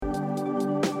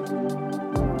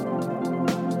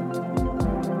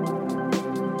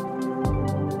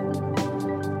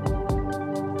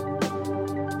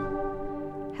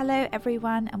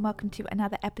everyone, and welcome to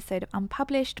another episode of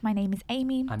Unpublished. My name is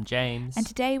Amy. I'm James. And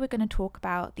today we're going to talk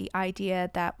about the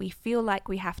idea that we feel like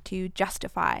we have to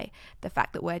justify the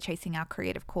fact that we're chasing our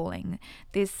creative calling.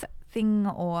 This thing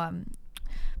or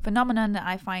phenomenon that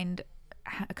I find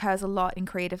occurs a lot in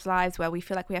creatives' lives where we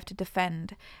feel like we have to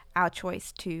defend our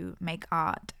choice to make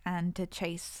art and to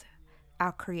chase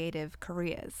our creative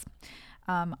careers.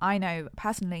 I know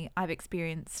personally I've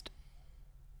experienced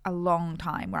a long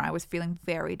time where I was feeling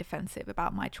very defensive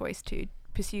about my choice to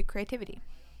pursue creativity.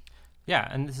 Yeah,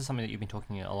 and this is something that you've been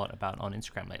talking a lot about on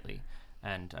Instagram lately,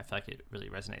 and I feel like it really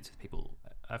resonates with people.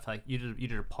 I feel like you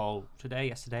did a poll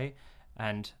yesterday,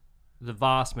 and the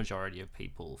vast majority of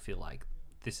people feel like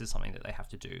this is something that they have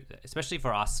to do, especially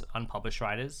for us unpublished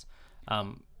writers.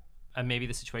 And maybe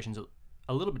the situation's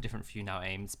a little bit different for you now,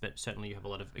 Ames, but certainly you have a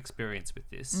lot of experience with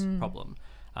this problem.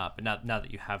 But now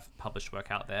that you have published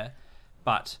work out there,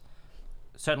 but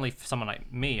certainly for someone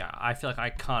like me, I feel like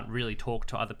I can't really talk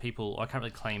to other people, or I can't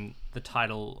really claim the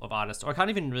title of artist, or I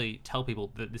can't even really tell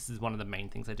people that this is one of the main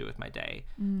things I do with my day.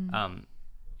 Even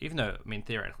though, I mean,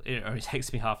 theoretically, it only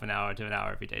takes me half an hour to an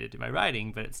hour every day to do my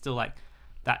writing, but it's still like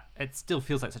that. It still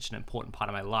feels like such an important part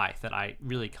of my life that I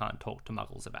really can't talk to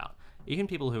muggles about. Even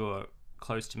people who are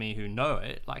close to me who know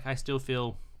it, like I still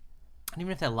feel, and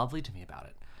even if they're lovely to me about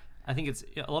it, I think it's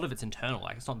a lot of it's internal.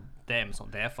 Like it's not them, it's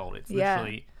not their fault. It's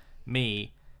literally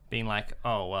me being like,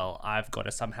 oh well, I've got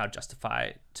to somehow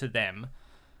justify to them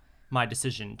my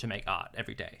decision to make art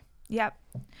every day. Yep.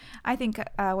 I think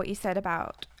what you said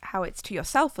about how it's to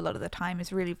yourself a lot of the time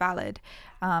is really valid.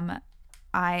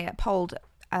 I polled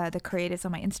the creators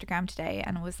on my Instagram today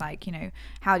and was like,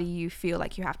 how do you feel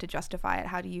like you have to justify it?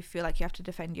 How do you feel like you have to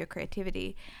defend your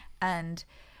creativity? And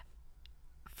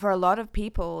for a lot of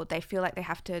people, they feel like they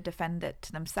have to defend it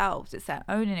to themselves. It's their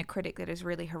own inner critic that is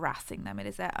really harassing them. It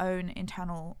is their own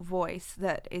internal voice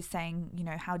that is saying,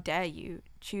 how dare you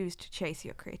choose to chase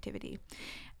your creativity?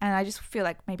 And I just feel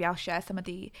like maybe I'll share some of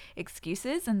the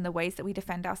excuses and the ways that we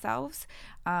defend ourselves.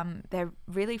 They're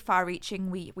really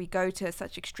far-reaching. We go to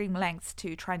such extreme lengths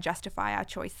to try and justify our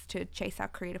choice to chase our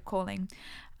creative calling.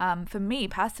 For me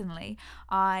personally,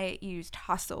 I used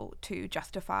hustle to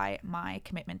justify my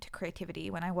commitment to creativity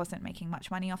when I wasn't making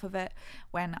much money off of it,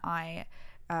 when I,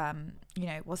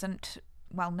 wasn't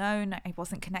well known, I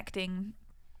wasn't connecting.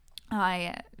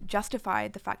 I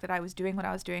justified the fact that I was doing what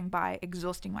I was doing by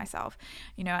exhausting myself,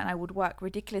 and I would work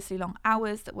ridiculously long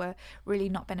hours that were really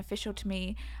not beneficial to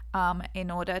me in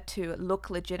order to look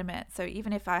legitimate. So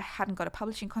even if I hadn't got a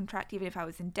publishing contract, even if I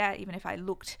was in debt, even if I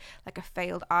looked like a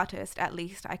failed artist, at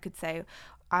least I could say,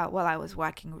 I was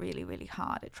working really, really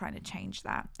hard at trying to change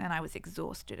that, and I was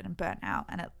exhausted and burnt out,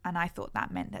 and I thought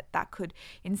that meant that could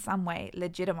in some way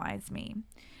legitimize me.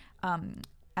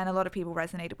 And a lot of people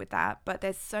resonated with that. But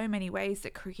there's so many ways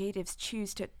that creatives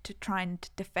choose to try and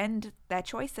defend their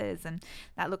choices. And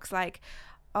that looks like,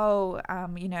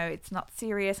 it's not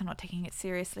serious. I'm not taking it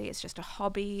seriously. It's just a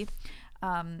hobby.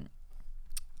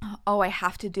 I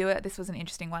have to do it. This was an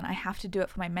interesting one. I have to do it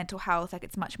for my mental health. Like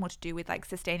it's much more to do with like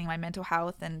sustaining my mental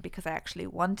health and because I actually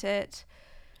want it.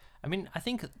 I mean, I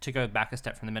think to go back a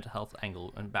step from the mental health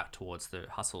angle and back towards the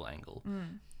hustle angle,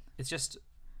 it's just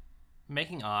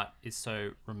making art is so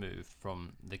removed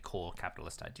from the core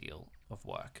capitalist ideal of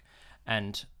work,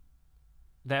 and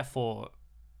therefore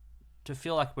to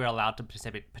feel like we're allowed to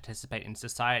participate in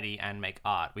society and make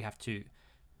art, we have to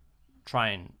try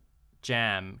and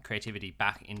jam creativity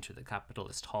back into the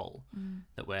capitalist hole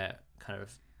that we're kind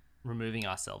of removing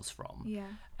ourselves from.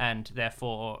 And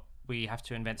therefore we have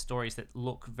to invent stories that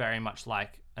look very much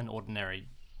like an ordinary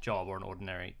job or an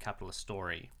ordinary capitalist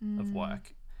story of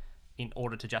work in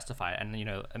order to justify it. And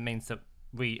it means that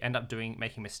we end up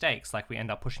making mistakes, like we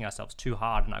end up pushing ourselves too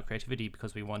hard in our creativity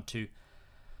because we want to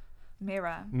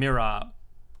mirror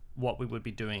what we would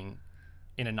be doing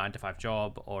in a 9-to-5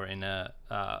 job or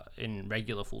in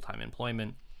regular full-time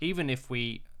employment. Even if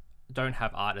we don't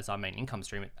have art as our main income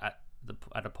stream at the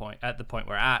point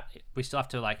we're at, we still have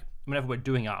to, like, whenever we're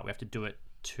doing art, we have to do it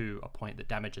to a point that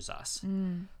damages us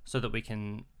so that we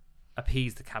can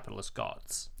appease the capitalist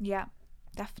gods. Yeah.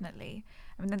 Definitely.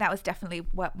 I mean, that was definitely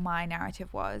what my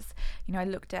narrative was. I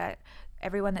looked at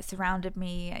everyone that surrounded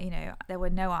me. There were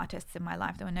no artists in my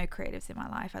life. There were no creatives in my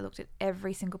life. I looked at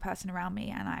every single person around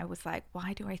me and I was like,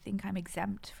 why do I think I'm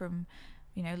exempt from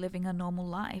living a normal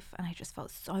life? And I just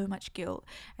felt so much guilt.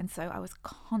 And so I was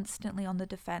constantly on the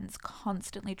defense,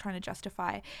 constantly trying to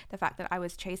justify the fact that I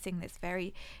was chasing this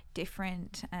very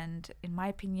different and, in my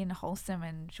opinion, wholesome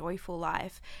and joyful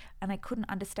life. And I couldn't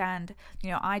understand,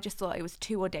 I just thought it was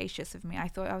too audacious of me. I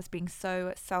thought I was being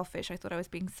so selfish. I thought I was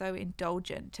being so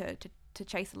indulgent to to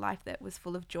chase a life that was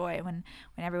full of joy when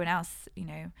everyone else, you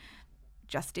know,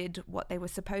 just did what they were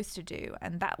supposed to do.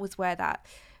 And that was where that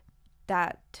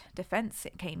defense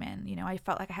came in. You know, I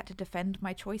felt like I had to defend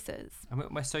my choices. And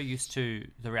we're so used to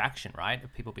the reaction, right,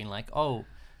 of people being like, oh,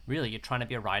 really, you're trying to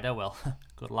be a writer? Well,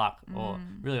 good luck. Or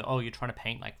really, oh, you're trying to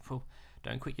paint? Like, well,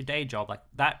 don't quit your day job. Like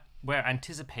that, we're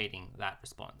anticipating that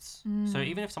response. So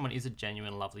even if someone is a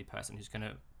genuine, lovely person who's going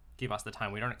to give us the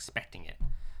time, we're not expecting it.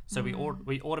 So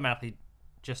we automatically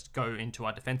just go into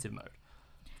our defensive mode.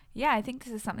 Yeah, I think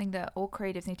this is something that all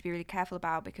creatives need to be really careful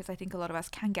about, because I think a lot of us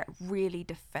can get really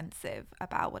defensive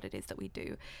about what it is that we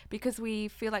do because we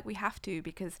feel like we have to,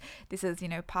 because this is, you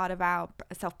know, part of our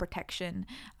self-protection,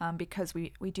 because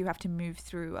we do have to move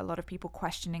through a lot of people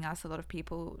questioning us, a lot of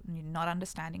people not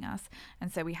understanding us.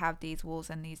 And so we have these walls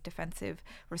and these defensive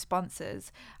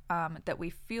responses that we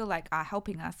feel like are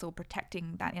helping us or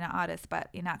protecting that inner artist. But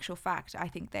in actual fact, I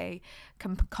think they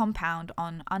compound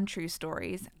on untrue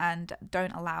stories and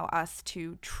don't allow us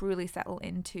to truly settle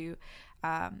into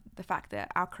the fact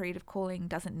that our creative calling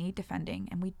doesn't need defending,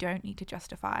 and we don't need to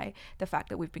justify the fact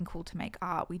that we've been called to make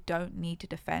art. We don't need to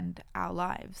defend our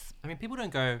lives. I mean, people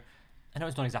don't go, I know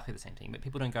it's not exactly the same thing, but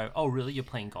people don't go, oh, really, you're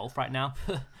playing golf right now?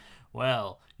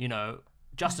 Well, you know,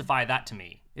 justify that to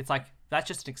me. It's like, that's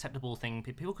just an acceptable thing.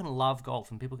 People can love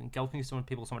golf, and golf can give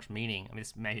people so much meaning. I mean,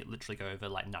 this may literally go over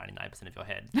like 99% of your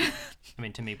head. I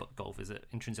mean, to me, golf is an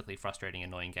intrinsically frustrating,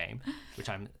 annoying game, which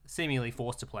I'm seemingly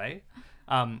forced to play.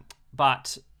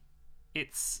 But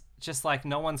it's just like,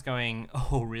 no one's going,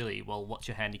 oh, really? Well, what's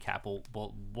your handicap? Or,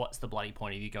 well, what's the bloody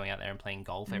point of you going out there and playing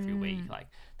golf every week? Like,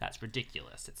 that's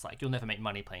ridiculous. It's like, you'll never make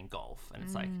money playing golf. And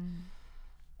it's like,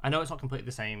 I know it's not completely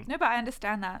the same. No, but I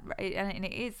understand that, right? And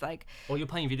it is like... Or you're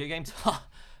playing video games?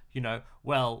 You know,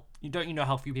 well, you know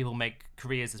how few people make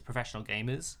careers as professional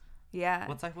gamers? Yeah.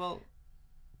 Well, it's like, well,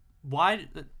 why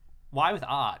with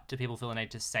art do people feel the need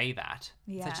to say that?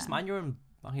 Yeah. It's like, just mind your own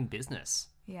fucking business.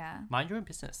 Yeah. Mind your own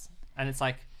business. And it's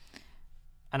like...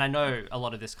 And I know a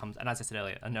lot of this comes... And as I said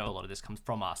earlier, I know a lot of this comes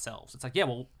from ourselves. It's like, yeah,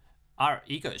 well... Our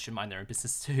egos should mind their own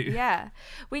business too. Yeah.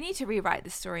 We need to rewrite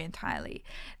this story entirely.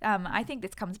 I think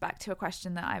this comes back to a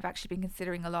question that I've actually been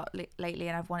considering a lot lately,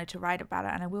 and I've wanted to write about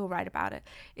it, and I will write about it,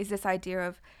 is this idea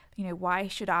of, you know, why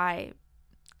should I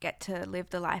get to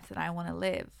live the life that I want to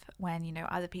live when, you know,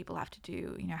 other people have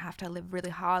to live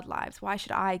really hard lives? Why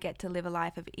should I get to live a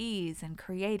life of ease and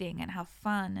creating and have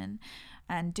fun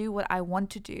and do what I want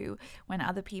to do when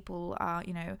other people are,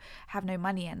 you know, have no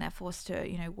money and they're forced to,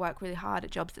 you know, work really hard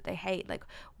at jobs that they hate? Like,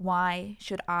 why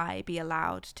should I be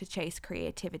allowed to chase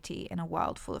creativity in a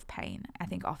world full of pain? I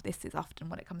think this is often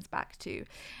what it comes back to.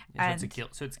 Yeah, and so it's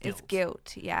guilt. It's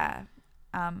guilt, yeah.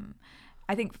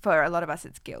 I think for a lot of us,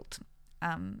 it's guilt.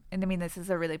 And I mean, this is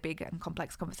a really big and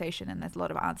complex conversation, and there's a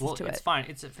lot of answers to it. Well, it's fine.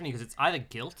 It's funny because it's either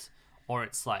guilt or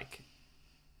it's like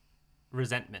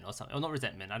resentment or something. Or not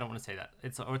resentment. I don't want to say that.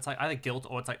 It's like either guilt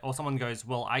or it's like, or someone goes,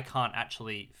 well, I can't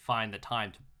actually find the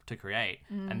time to create,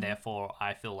 and therefore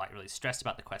I feel like really stressed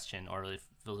about the question, or really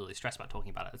feel really stressed about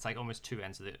talking about it. It's like almost two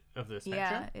ends of the spectrum.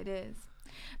 Yeah, it is.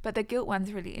 But the guilt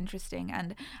one's really interesting.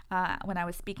 And when I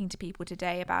was speaking to people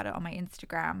today about it on my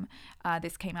Instagram,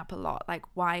 this came up a lot. Like,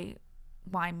 why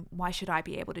should I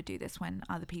be able to do this when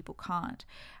other people can't?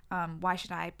 Why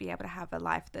should I be able to have a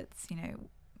life that's, you know,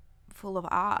 full of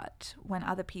art when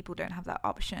other people don't have that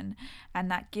option? And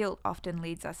that guilt often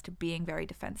leads us to being very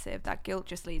defensive. That guilt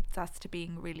just leads us to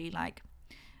being really like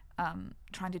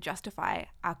trying to justify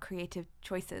our creative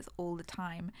choices all the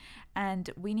time. And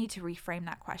we need to reframe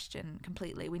that question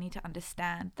completely. We need to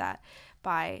understand that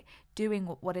by doing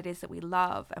what it is that we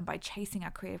love and by chasing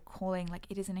our creative calling, like,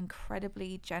 it is an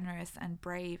incredibly generous and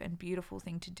brave and beautiful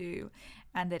thing to do,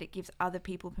 and that it gives other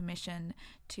people permission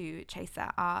to chase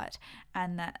their art,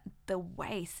 and that the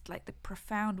waste, like the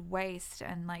profound waste,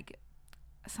 and like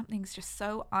something's just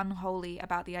so unholy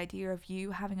about the idea of you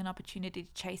having an opportunity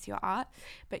to chase your art,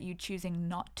 but you choosing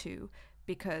not to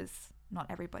because not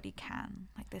everybody can.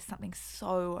 Like, there's something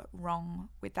so wrong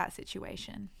with that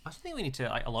situation. I just think we need to,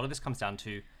 like, a lot of this comes down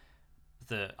to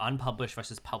the unpublished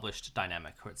versus published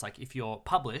dynamic, where it's like, if you're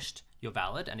published, you're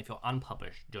valid, and if you're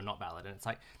unpublished, you're not valid. And it's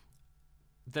like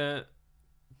the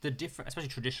different, especially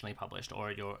traditionally published,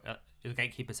 or your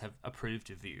gatekeepers have approved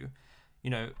of you.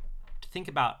 You know, to think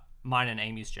about mine and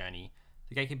Amy's journey,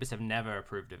 the gatekeepers have never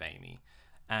approved of Amy,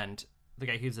 and the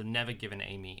gatekeepers have never given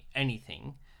Amy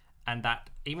anything. And that,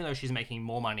 even though she's making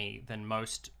more money than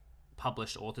most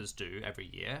published authors do every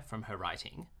year from her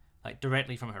writing, like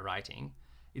directly from her writing,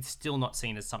 it's still not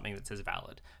seen as something that's as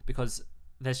valid, because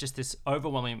there's just this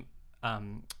overwhelming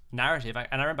narrative.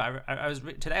 And I remember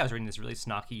today I was reading this really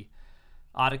snarky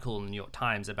article in the New York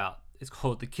Times about it's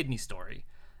called The Kidney Story,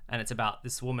 and it's about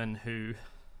this woman who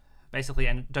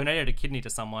basically donated a kidney to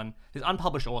someone, this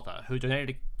unpublished author who donated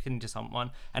a kidney to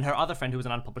someone, and her other friend who was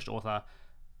an unpublished author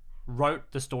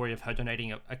wrote the story of her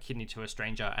donating a kidney to a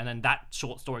stranger, and then that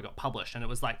short story got published, and it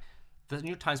was like the New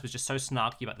York Times was just so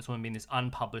snarky about this woman being this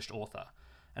unpublished author,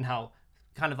 and how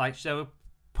kind of like they were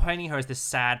painting her as this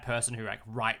sad person who like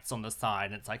writes on the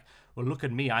side, and it's like, well, look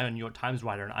at me, I'm a New York Times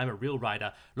writer and I'm a real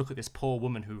writer. Look at this poor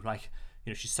woman who like,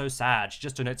 you know, she's so sad, she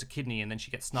just donates a kidney, and then she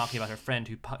gets snarky about her friend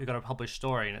who got a published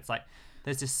story, and it's like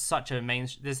there's such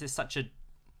a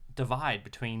divide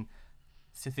between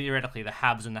theoretically the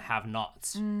haves and the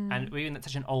have-nots, and even that's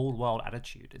such an old world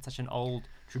attitude. It's such an old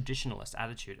traditionalist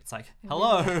attitude. It's like,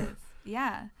 hello. Really is.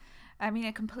 Yeah, I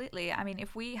mean, completely. I mean,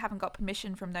 if we haven't got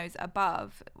permission from those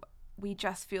above, we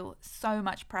just feel so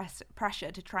much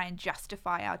pressure to try and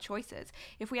justify our choices.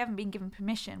 If we haven't been given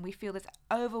permission, we feel this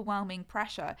overwhelming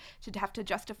pressure to have to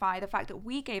justify the fact that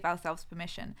we gave ourselves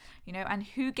permission, you know, and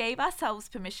who gave ourselves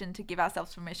permission to give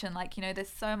ourselves permission. Like, you know, there's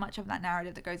so much of that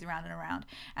narrative that goes around and around,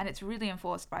 and it's really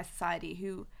enforced by society,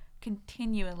 who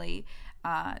continually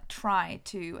try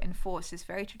to enforce this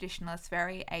very traditionalist,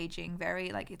 very aging, very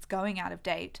like it's going out of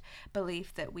date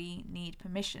belief that we need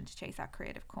permission to chase our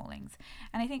creative callings.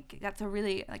 And I think that's a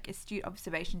really like astute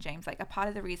observation, James. Like a part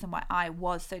of the reason why I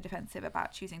was so defensive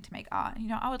about choosing to make art, you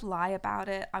know, I would lie about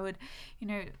it. I would, you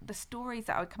know, the stories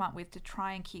that I would come up with to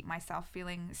try and keep myself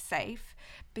feeling safe,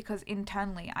 because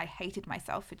internally I hated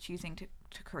myself for choosing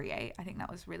to create. I think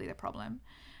that was really the problem.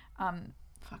 I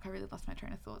really lost my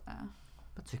train of thought there.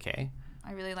 That's okay.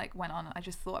 I really like went on. I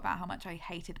just thought about how much I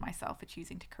hated myself for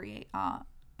choosing to create art,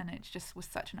 and it just was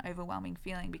such an overwhelming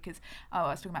feeling because I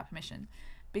was talking about permission,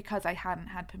 because I hadn't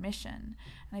had permission,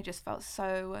 and I just felt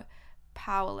so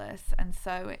powerless and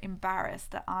so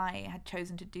embarrassed that I had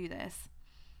chosen to do this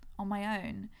on my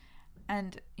own.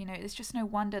 And you know, it's just no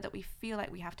wonder that we feel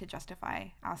like we have to justify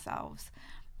ourselves.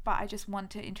 But I just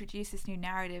want to introduce this new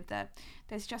narrative that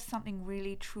there's just something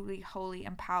really, truly holy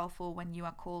and powerful when you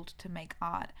are called to make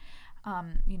art,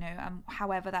 you know,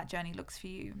 however that journey looks for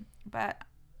you. But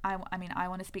I mean, I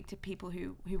want to speak to people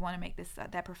who want to make this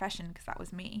their profession, because that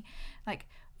was me. Like,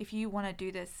 if you want to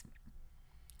do this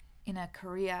in a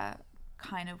career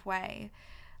kind of way,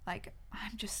 like,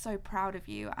 I'm just so proud of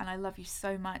you, and I love you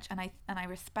so much, and I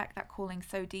respect that calling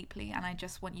so deeply, and I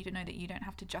just want you to know that you don't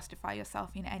have to justify yourself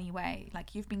in any way.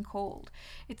 Like, you've been called.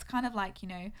 It's kind of like, you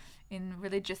know, in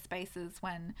religious spaces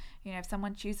when, you know, if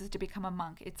someone chooses to become a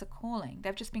monk, it's a calling.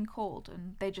 They've just been called,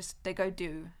 and they go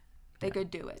do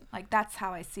it. Like, that's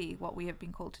how I see what we have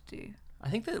been called to do. I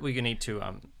think that we need to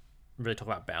really talk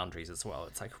about boundaries as well.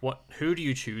 It's like, who do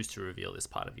you choose to reveal this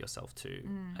part of yourself to,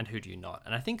 and who do you not?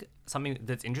 And I think something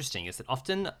that's interesting is that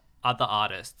often other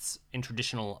artists in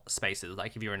traditional spaces,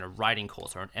 like if you're in a writing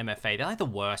course or an MFA, they're like the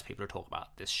worst people to talk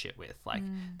about this shit with. Like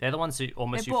they're the ones who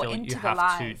almost you feel you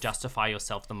have to justify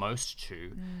yourself the most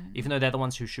to, even though they're the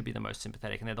ones who should be the most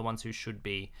sympathetic and they're the ones who should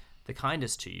be the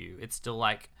kindest to you. It's still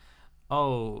like,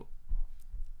 oh,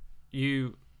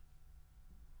 you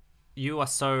are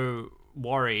so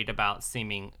worried about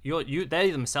seeming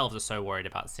they themselves are so worried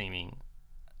about seeming,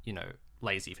 you know,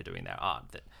 lazy for doing their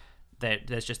art that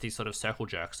there's just these sort of circle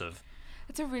jerks of.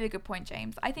 It's a really good point,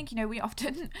 James. I think, you know, we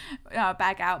often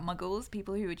bag out muggles,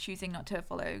 people who are choosing not to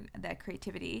follow their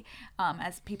creativity,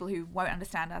 as people who won't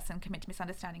understand us and commit to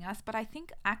misunderstanding us. But I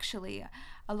think actually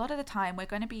a lot of the time we're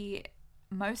going to be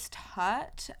most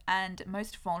hurt and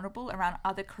most vulnerable around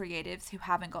other creatives who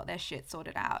haven't got their shit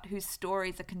sorted out, whose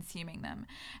stories are consuming them.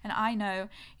 And I know,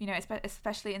 you know,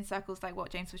 especially in circles like what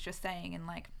James was just saying, and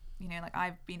like, you know, like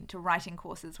I've been to writing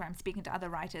courses where I'm speaking to other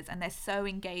writers and they're so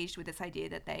engaged with this idea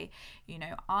that they, you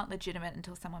know, aren't legitimate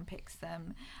until someone picks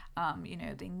them. You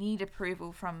know, they need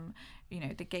approval from, you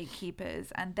know, the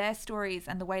gatekeepers, and their stories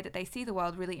and the way that they see the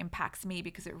world really impacts me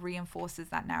because it reinforces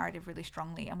that narrative really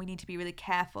strongly. And we need to be really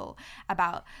careful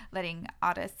about letting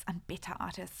artists and bitter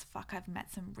artists, I've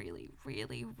met some really,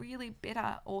 really, really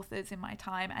bitter authors in my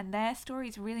time, and their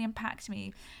stories really impact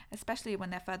me, especially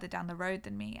when they're further down the road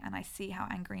than me, and I see how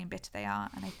angry and bitter they are,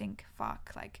 and I think,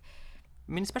 like,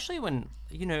 I mean, especially when,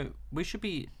 you know, we should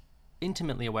be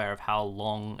intimately aware of how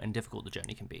long and difficult the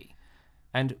journey can be,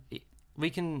 and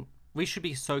we should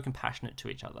be so compassionate to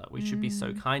each other. We should be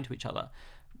so kind to each other,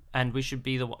 and we should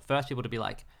be the first people to be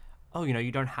like, oh, you know,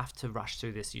 you don't have to rush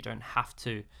through this. You don't have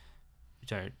to, you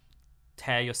know,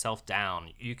 tear yourself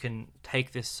down. You can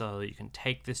take this slowly. You can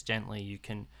take this gently. You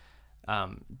can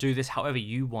do this however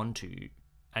you want to,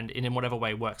 and in whatever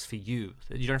way works for you.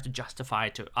 You don't have to justify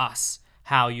to us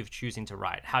how you're choosing to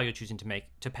write, how you're choosing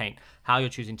to paint, how you're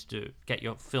choosing to get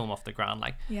your film off the ground.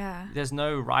 Like, Yeah. there's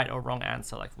no right or wrong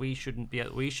answer. Like, we should be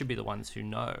the ones who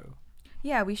know.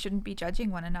 Yeah, we shouldn't be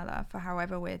judging one another for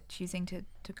however we're choosing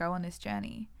to go on this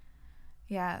journey.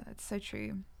 Yeah, that's so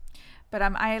true. But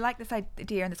I like this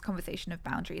idea and this conversation of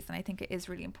boundaries, and I think it is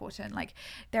really important. Like,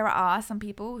 there are some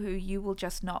people who you will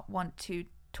just not want to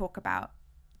talk about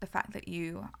the fact that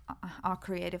you are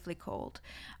creatively called,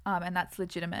 and that's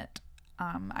legitimate.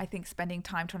 I think spending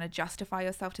time trying to justify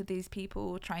yourself to these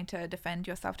people, trying to defend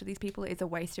yourself to these people, is a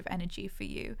waste of energy for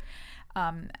you.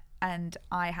 And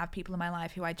I have people in my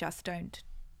life who I just don't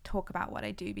talk about what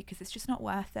I do because it's just not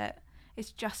worth it.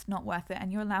 It's just not worth it.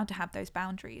 And you're allowed to have those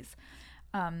boundaries.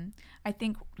 I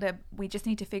think that we just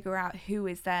need to figure out who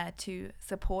is there to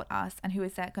support us and who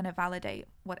is there going to validate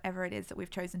whatever it is that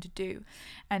we've chosen to do,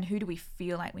 and who do we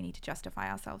feel like we need to justify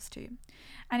ourselves to.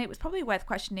 And it was probably worth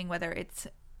questioning whether it's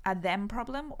a them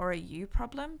problem or a you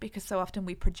problem, because so often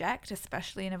we project,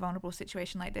 especially in a vulnerable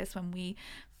situation like this, when we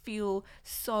feel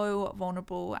so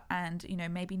vulnerable and, you know,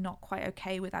 maybe not quite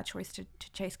okay with our choice to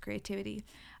chase creativity.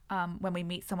 When we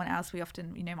meet someone else, we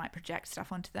often, you know, might project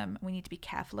stuff onto them. We need to be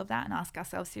careful of that and ask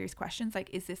ourselves serious questions like,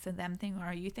 is this a them thing or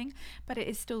a you thing? But it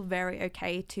is still very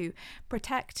okay to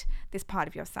protect this part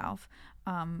of yourself,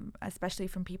 especially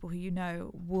from people who you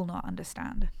know will not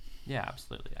understand. Yeah,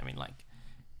 absolutely. I mean, like,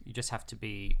 you just have to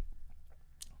be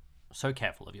so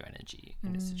careful of your energy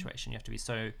in this situation. You have to be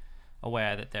so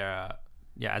aware that there are,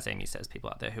 yeah, as Amy says, people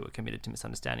out there who are committed to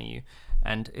misunderstanding you.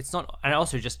 And it's not, and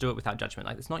also just do it without judgment.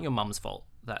 Like, it's not your mum's fault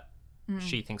that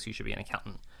she thinks you should be an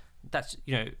accountant. That's,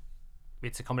 you know,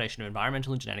 it's a combination of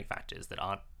environmental and genetic factors that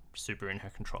aren't super in her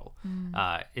control.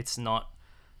 It's not,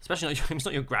 especially not, it's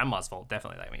not your grandma's fault,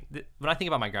 definitely. I mean, when I think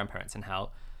about my grandparents and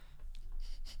how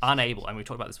unable, and we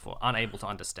talked about this before, unable to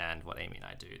understand what Amy and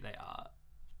I do, they are,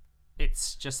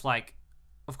 it's just like,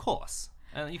 of course.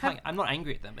 And you can't, I'm not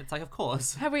angry at them. It's like, of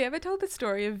course. Have we ever told the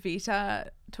story of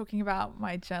Vita talking about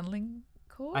my journaling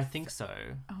course? I think so.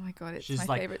 Oh my God, it's She's my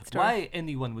like, favorite story. why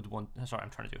anyone would want... Sorry, I'm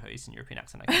trying to do her Eastern European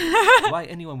accent. Why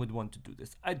anyone would want to do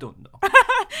this? I don't know.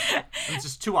 And it's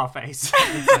just to our face.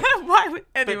 Like, why would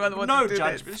anyone want no to do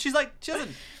judgment. this? She's like, she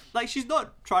doesn't... Like, she's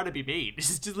not trying to be mean.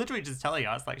 She's just literally just telling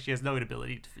us, like, she has no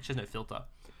inability to... She has no filter.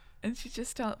 And she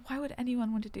just why would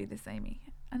anyone want to do this, Amy?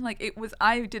 And like,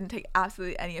 I didn't take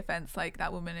absolutely any offense. Like,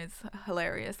 that woman is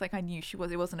hilarious. Like, I knew she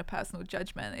was. It wasn't a personal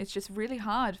judgment. It's just really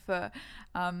hard for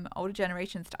older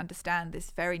generations to understand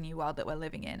this very new world that we're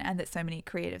living in, and that so many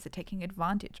creatives are taking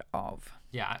advantage of.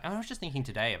 Yeah, I was just thinking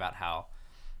today about how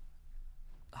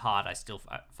hard I still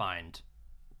find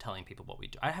telling people what we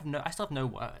do. I still have no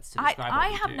words to describe what we do. I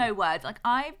have no words. Like,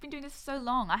 I've been doing this for so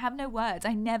long. I have no words.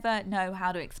 I never know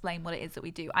how to explain what it is that we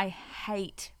do. I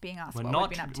hate being asked what we've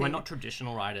been up to. We're not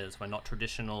traditional writers. We're not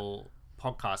traditional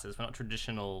podcasters. We're not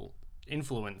traditional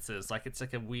influencers. Like, it's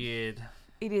like a weird...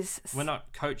 It is... We're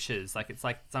not coaches. Like, it's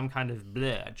like some kind of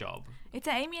bleh job. It's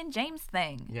an Amy and James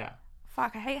thing. Yeah.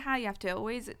 Fuck, I hate how you have to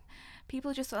always...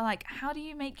 People just are like, how do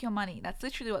you make your money? That's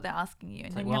literally what they're asking you.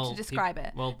 And then you have to describe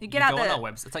it. Well, you go on our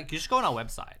website. It's like, you just go on our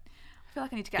website. I feel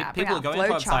like I need to get People are going to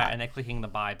our website chart. and they're clicking the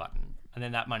buy button. And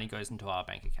then that money goes into our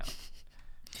bank account.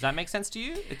 Does that make sense to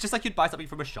you? It's just like you'd buy something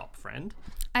from a shop, friend.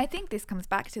 I think this comes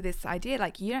back to this idea,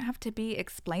 like, you don't have to be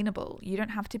explainable. You don't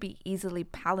have to be easily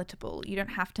palatable. You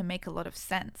don't have to make a lot of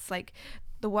sense. Like,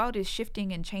 the world is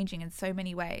shifting and changing in so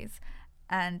many ways.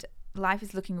 And life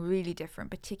is looking really different,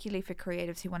 particularly for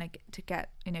creatives who want to get,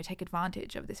 you know, take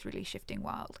advantage of this really shifting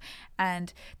world.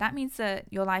 And that means that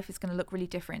your life is going to look really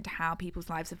different to how people's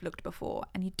lives have looked before.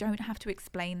 And you don't have to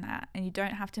explain that. And you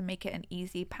don't have to make it an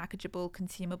easy, packageable,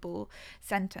 consumable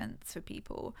sentence for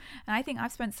people. And I think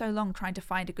I've spent so long trying to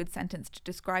find a good sentence to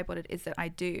describe what it is that I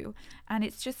do. And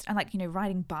it's just, and like, you know,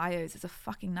 writing bios is a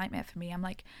fucking nightmare for me. I'm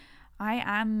like, I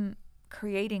am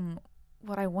creating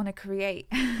what I want to create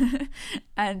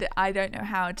and I don't know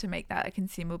how to make that a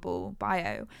consumable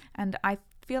bio. And I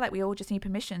feel like we all just need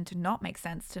permission to not make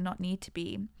sense, to not need to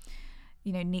be,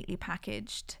 you know, neatly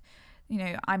packaged. You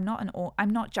know, I'm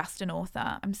not just an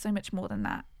author. I'm so much more than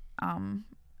that.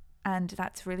 And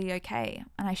that's really okay.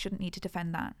 And I shouldn't need to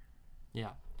defend that.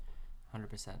 Yeah,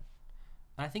 100%. And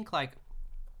I think, like,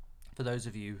 for those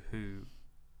of you who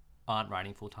aren't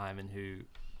writing full time and who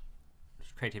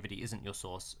creativity isn't your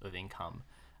source of income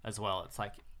as well, it's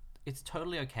like, it's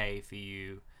totally okay for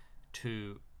you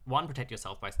to, one, protect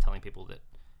yourself by telling people that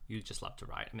you just love to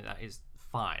write. I mean, that is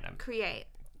fine. Create.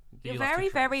 You You're love to very,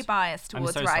 very create. biased I'm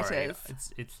towards so writers. sorry.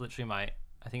 It's literally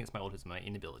I think it's my autism, my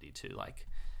inability to, like,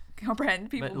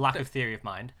 comprehend people. Lack of theory of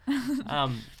mind.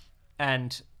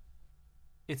 And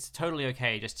it's totally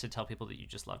okay just to tell people that you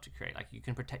just love to create. Like, you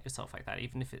can protect yourself like that,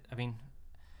 even if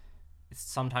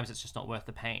sometimes it's just not worth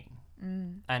the pain.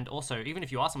 And also, even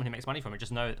if you are someone who makes money from it,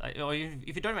 just know, or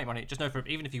if you don't make money, just know,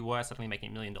 even if you were suddenly making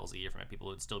 $1 million a year from it, people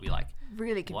would still be like,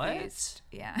 really confused.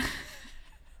 what? Yeah.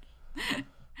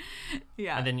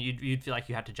 Yeah. And then you'd feel like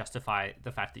you had to justify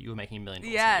the fact that you were making $1 million.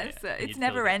 Yes, a year, it's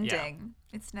never ending.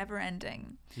 It's never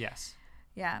ending. Yes.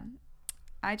 Yeah.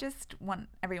 I just want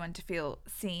everyone to feel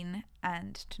seen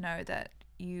and to know that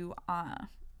you are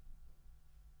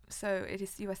so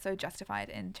justified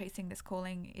in chasing this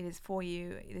calling. It is for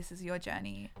you. This is your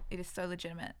journey. It is so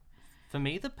legitimate. For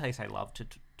me, the place I love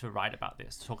to write about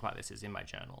this, to talk about this, is in my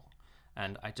journal.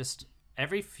 And I just,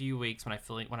 every few weeks when I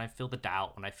feel the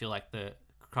doubt, when I feel like the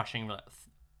crushing,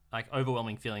 like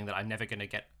overwhelming feeling that I'm never going to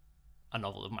get a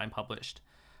novel of mine published,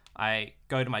 I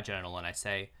go to my journal and I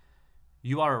say,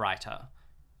 you are a writer.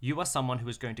 You are someone who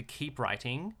is going to keep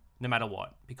writing no matter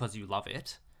what, because you love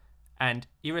it. And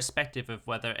irrespective of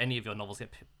whether any of your novels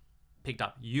get picked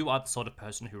up, you are the sort of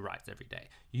person who writes every day.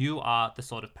 You are the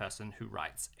sort of person who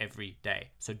writes every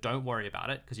day. So don't worry about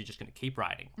it, because you're just going to keep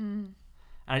writing.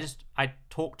 And I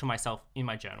talk to myself in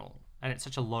my journal, and it's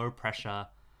such a low pressure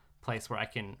place where I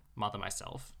can mother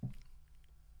myself.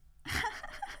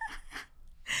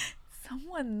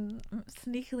 Someone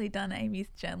sneakily done Amy's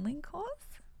journaling course?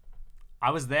 I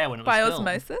was there when it was by filmed.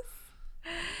 osmosis.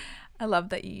 I love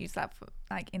that you use that for,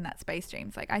 like, in that space,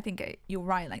 James. Like, I think you're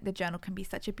right. Like, the journal can be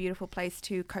such a beautiful place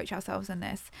to coach ourselves in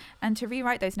this and to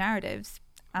rewrite those narratives.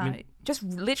 Just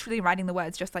literally writing the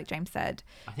words, just like James said.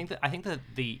 I think that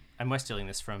and we're stealing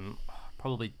this from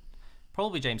probably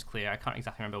James Clear. I can't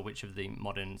exactly remember which of the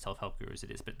modern self-help gurus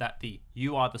it is, but that the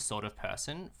 "you are the sort of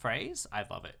person" phrase, I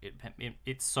love it.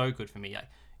 It's so good for me. Like,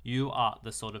 you are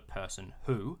the sort of person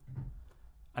who,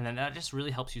 and then that just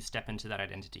really helps you step into that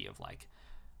identity of like,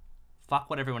 fuck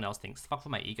what everyone else thinks, fuck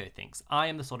what my ego thinks. I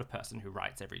am the sort of person who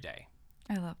writes every day.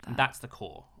 I love that. And that's the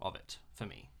core of it for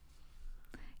me.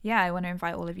 Yeah, I want to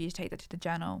invite all of you to take that to the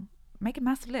journal. Make a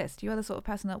massive list. You are the sort of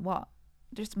person that what?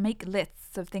 Just make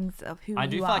lists of things of who you are. I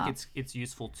do feel like it's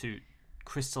useful to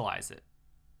crystallize it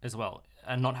as well,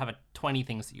 and not have 20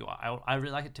 things that you are. I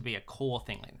really like it to be a core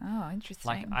thing. Like, oh, interesting.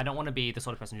 Like, I don't want to be the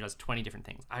sort of person who does 20 different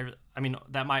things. I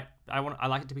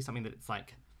like it to be something that it's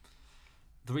like,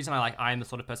 the reason I am the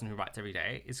sort of person who writes every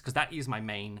day is because that is my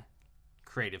main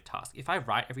creative task. If I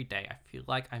write every day, I feel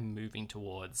like I'm moving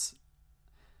towards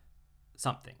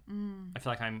something. I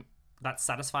feel like that's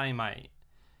satisfying my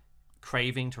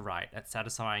craving to write. That's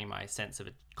satisfying my sense of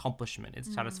accomplishment.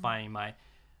 It's satisfying my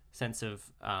sense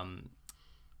of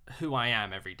who I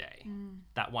am every day.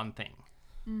 That one thing.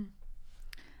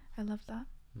 I love that.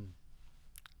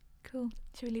 Cool.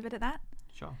 Should we leave it at that?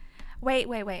 Sure. Wait.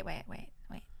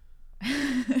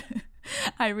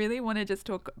 I really want to just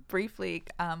talk briefly,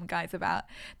 guys, about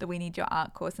the We Need Your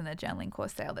Art course and the journaling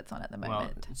course sale that's on at the moment.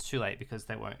 Well, it's too late because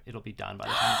it'll be done by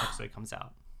the time this episode comes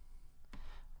out.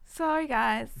 Sorry,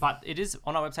 guys. But it is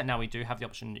on our website now. We do have the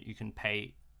option that you can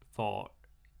pay for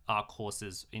our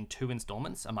courses in 2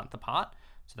 installments, a month apart.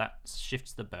 So that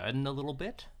shifts the burden a little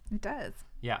bit. It does.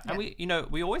 Yeah. And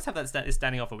we always have that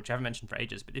standing offer, which I haven't mentioned for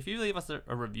ages. But if you leave us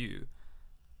a review,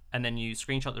 and then you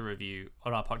screenshot the review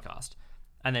on our podcast,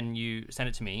 and then you send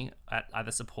it to me at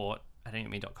either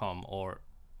support@amyme.com or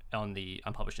on the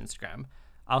Unpublished Instagram,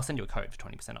 I'll send you a code for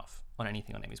 20% off on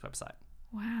anything on Amy's website.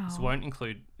 Wow. This won't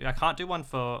include... I can't do one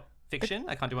for fiction.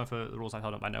 I can't do one for The Rules I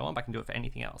Held Up by No One, but I can do it for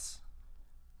anything else.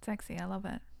 Sexy. I love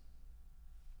it.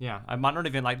 Yeah. I might not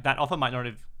even... Like, that offer might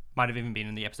have even been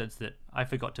in the episodes that I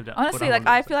forgot to... Honestly, like,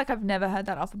 I feel like I've never heard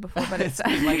that offer before, but it's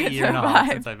been like a year and a half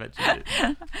since I mentioned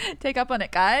it. Take up on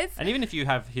it, guys. And even if you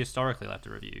have historically left a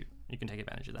review, you can take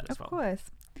advantage of that as well. Of course.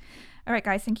 All right,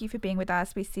 guys, thank you for being with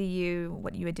us. We see you.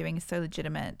 What you are doing is so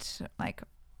legitimate. Like,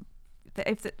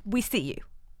 we see you.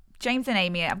 James and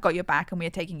Amy, I've got your back, and we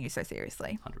are taking you so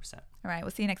seriously. 100%. All right,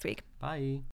 we'll see you next week. Bye.